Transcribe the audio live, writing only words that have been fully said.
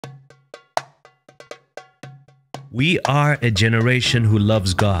We are a generation who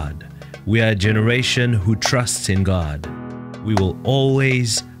loves God. We are a generation who trusts in God. We will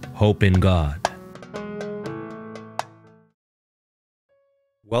always hope in God.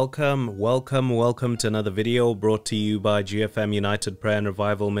 Welcome to another video brought to you by GFM United Prayer and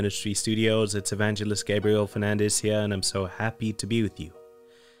Revival Ministry Studios. It's Evangelist Gabriel Fernandes here, and I'm so happy to be with you.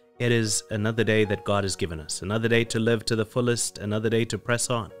 It is another day that God has given us, another day to live to the fullest, another day to press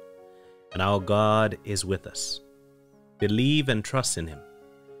on. And our God is with us. Believe and trust in Him.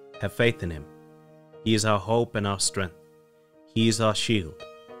 Have faith in Him. He is our hope and our strength. He is our shield.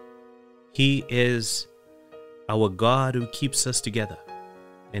 He is our God who keeps us together,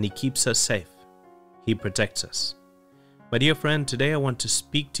 and He keeps us safe. He protects us. My dear friend, today I want to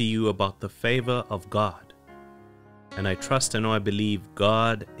speak to you about the favor of God. And I trust and know I believe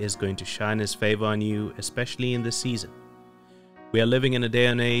God is going to shine His favor on you, especially in this season. We are living in a day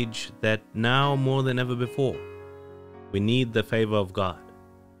and age that now more than ever before, we need the favor of God.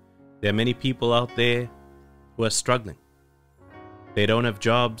 There are many people out there who are struggling. They don't have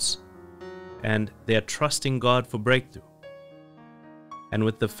jobs, and they are trusting God for breakthrough. And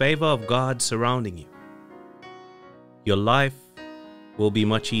with the favor of God surrounding you, your life will be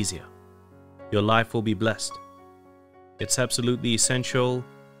much easier. Your life will be blessed. It's absolutely essential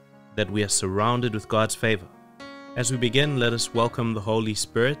that we are surrounded with God's favor. As we begin, let us welcome the Holy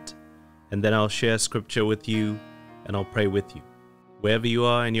Spirit, and then I'll share scripture with you and I'll pray with you. Wherever you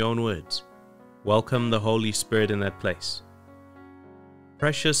are, in your own words, welcome the Holy Spirit in that place.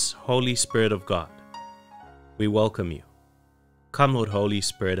 Precious Holy Spirit of God, we welcome you. Come, Lord Holy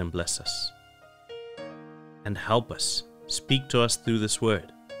Spirit, and bless us. And help us, speak to us through this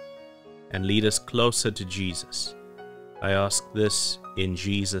word, and lead us closer to Jesus. I ask this in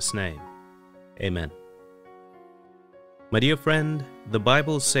Jesus' name. Amen. My dear friend, the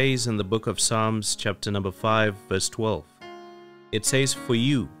Bible says in the book of Psalms, chapter number 5, verse 12, it says, "For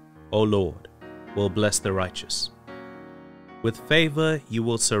you, O Lord, will bless the righteous. With favor you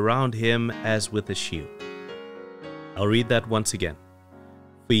will surround him as with a shield." I'll read that once again.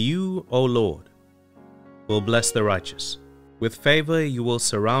 "For you, O Lord, will bless the righteous. With favor you will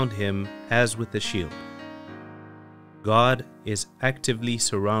surround him as with a shield." God is actively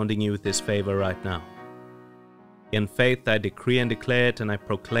surrounding you with His favor right now. In faith, I decree and declare it, and I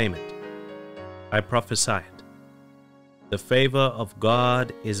proclaim it. I prophesy it. The favor of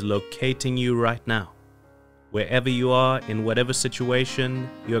God is locating you right now. Wherever you are, in whatever situation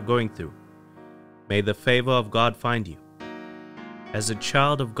you are going through, may the favor of God find you. As a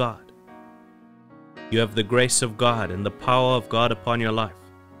child of God, you have the grace of God and the power of God upon your life.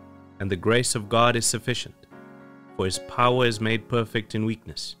 And the grace of God is sufficient, for His power is made perfect in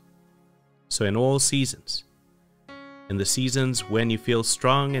weakness. So in all seasons, in the seasons when you feel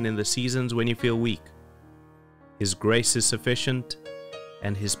strong and in the seasons when you feel weak, His grace is sufficient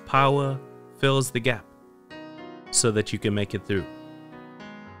and His power fills the gap so that you can make it through.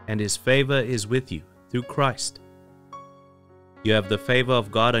 And His favor is with you through Christ. You have the favor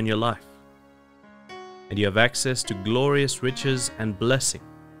of God on your life, and you have access to glorious riches and blessing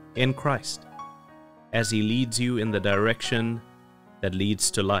in Christ as He leads you in the direction that leads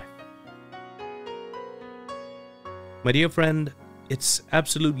to life. My dear friend, it's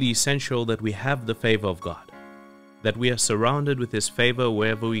absolutely essential that we have the favor of God, that we are surrounded with His favor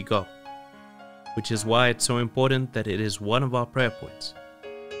wherever we go, which is why it's so important that it is one of our prayer points.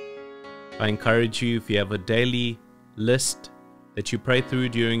 I encourage you, if you have a daily list that you pray through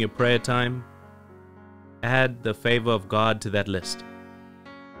during your prayer time, add the favor of God to that list.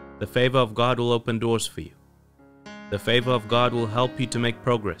 The favor of God will open doors for you. The favor of God will help you to make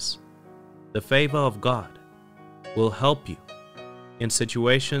progress. The favor of God will help you in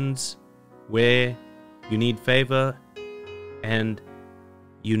situations where you need favor and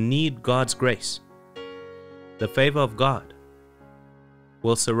you need God's grace. The favor of God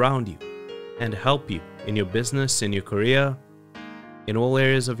will surround you and help you in your business, in your career, in all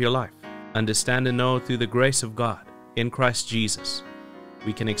areas of your life. Understand and know through the grace of God in Christ Jesus,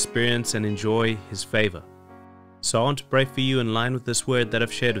 we can experience and enjoy His favor. So I want to pray for you in line with this word that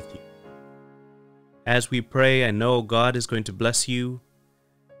I've shared with you. As we pray, I know God is going to bless you,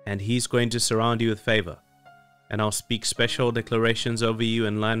 and He's going to surround you with favor. And I'll speak special declarations over you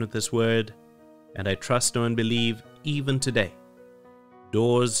in line with this word, and I trust, know, and believe even today,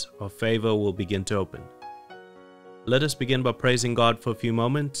 doors of favor will begin to open. Let us begin by praising God for a few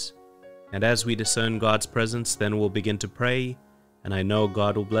moments, and as we discern God's presence, then we'll begin to pray, and I know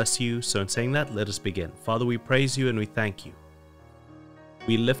God will bless you. So in saying that, let us begin. Father, we praise you and we thank you.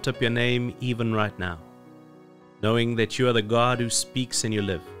 We lift up your name even right now, knowing that you are the God who speaks and you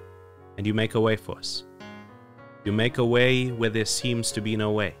live, and you make a way for us. You make a way where there seems to be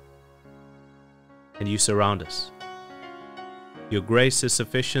no way. And you surround us. Your grace is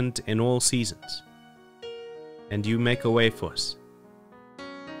sufficient in all seasons. And you make a way for us.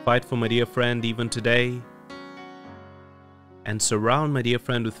 Fight for my dear friend even today. And surround my dear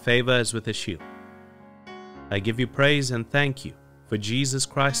friend with favor as with a shield. I give you praise and thank you for Jesus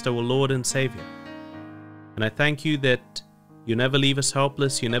Christ, our Lord and Savior. And I thank you that you never leave us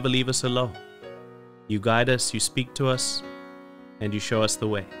helpless, you never leave us alone. You guide us, you speak to us, and you show us the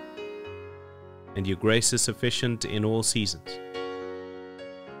way. And your grace is sufficient in all seasons.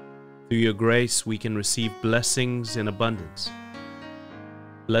 Through your grace, we can receive blessings in abundance.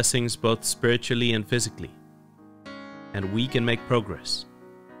 Blessings both spiritually and physically. And we can make progress.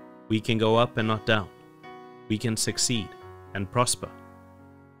 We can go up and not down. We can succeed and prosper.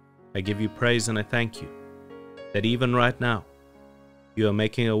 I give you praise and I thank you that even right now, you are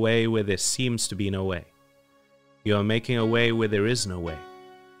making a way where there seems to be no way. You are making a way where there is no way.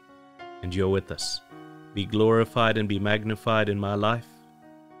 And you're with us. Be glorified and be magnified in my life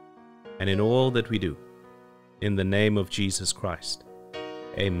and in all that we do. In the name of Jesus Christ.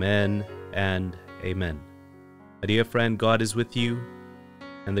 Amen and amen. My dear friend, God is with you,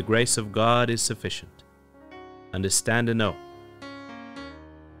 and the grace of God is sufficient. Understand and know.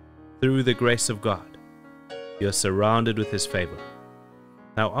 Through the grace of God, you are surrounded with His favor.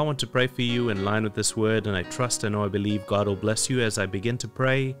 Now, I want to pray for you in line with this word, and I trust and know I believe God will bless you. As I begin to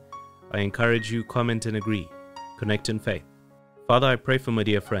pray, I encourage you, comment and agree. Connect in faith. Father, I pray for my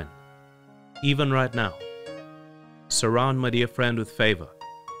dear friend. Even right now, surround my dear friend with favor.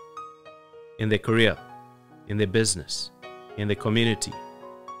 In their career, in their business, in their community,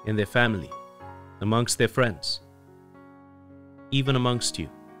 in their family, amongst their friends, even amongst you.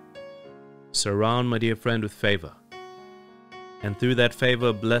 Surround my dear friend with favor. And through that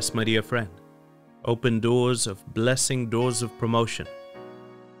favor, bless my dear friend. Open doors of blessing, doors of promotion.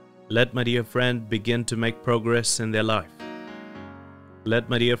 Let my dear friend begin to make progress in their life. Let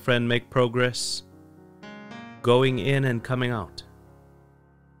my dear friend make progress going in and coming out.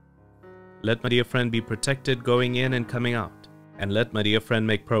 Let my dear friend be protected going in and coming out. And let my dear friend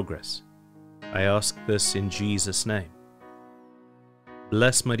make progress. I ask this in Jesus' name.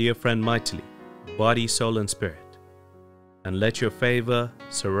 Bless my dear friend mightily, body, soul, and spirit. And let your favor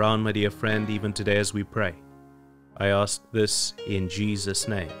surround my dear friend even today as we pray. I ask this in Jesus'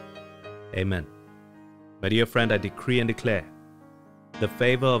 name. Amen. My dear friend, I decree and declare, the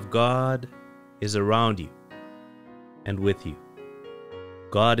favor of God is around you and with you.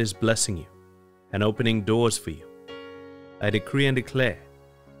 God is blessing you and opening doors for you. I decree and declare,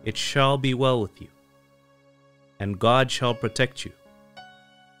 it shall be well with you, and God shall protect you.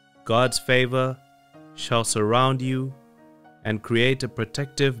 God's favor shall surround you and create a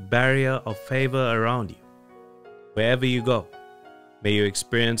protective barrier of favor around you. Wherever you go, may you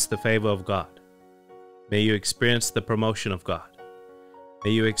experience the favor of God. May you experience the promotion of God.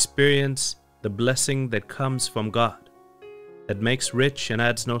 May you experience the blessing that comes from God, that makes rich and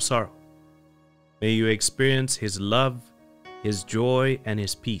adds no sorrow. May you experience His love, His joy, and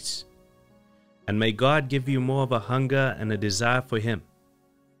His peace. And may God give you more of a hunger and a desire for Him,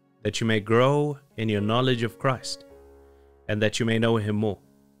 that you may grow in your knowledge of Christ, and that you may know Him more.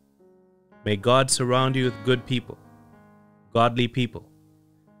 May God surround you with good people, godly people.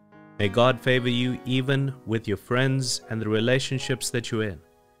 May God favor you even with your friends and the relationships that you're in.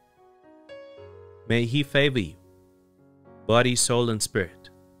 May He favor you, body, soul, and spirit.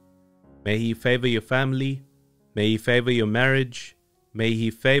 May He favor your family. May He favor your marriage. May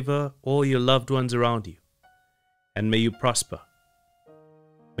He favor all your loved ones around you. And may you prosper.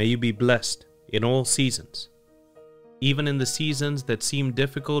 May you be blessed in all seasons, even in the seasons that seem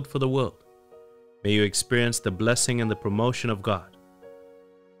difficult for the world. May you experience the blessing and the promotion of God.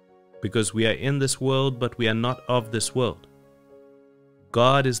 Because we are in this world, but we are not of this world.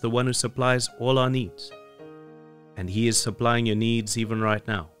 God is the one who supplies all our needs, and He is supplying your needs even right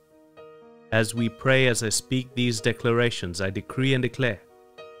now. As we pray, as I speak these declarations, I decree and declare,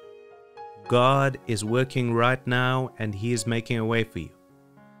 God is working right now and He is making a way for you.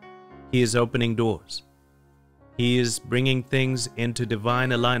 He is opening doors. He is bringing things into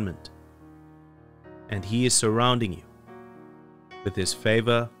divine alignment. And He is surrounding you with His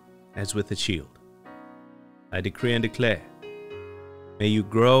favor as with a shield. I decree and declare, may you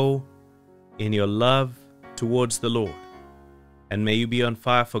grow in your love towards the Lord, and may you be on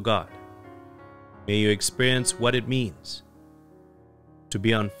fire for God. May you experience what it means to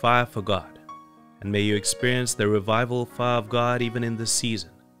be on fire for God, and may you experience the revival fire of God even in this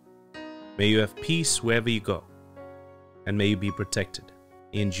season. May you have peace wherever you go, and may you be protected.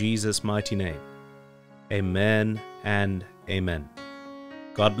 In Jesus' mighty name, Amen and amen.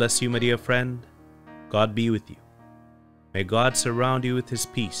 God bless you, my dear friend. God be with you. May God surround you with His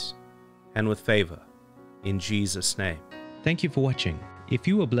peace and with favor. In Jesus' name. Thank you for watching. If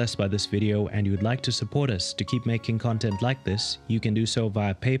you were blessed by this video and you would like to support us to keep making content like this, you can do so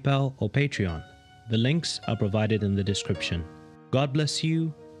via PayPal or Patreon. The links are provided in the description. God bless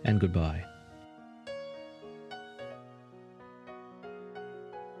you and goodbye.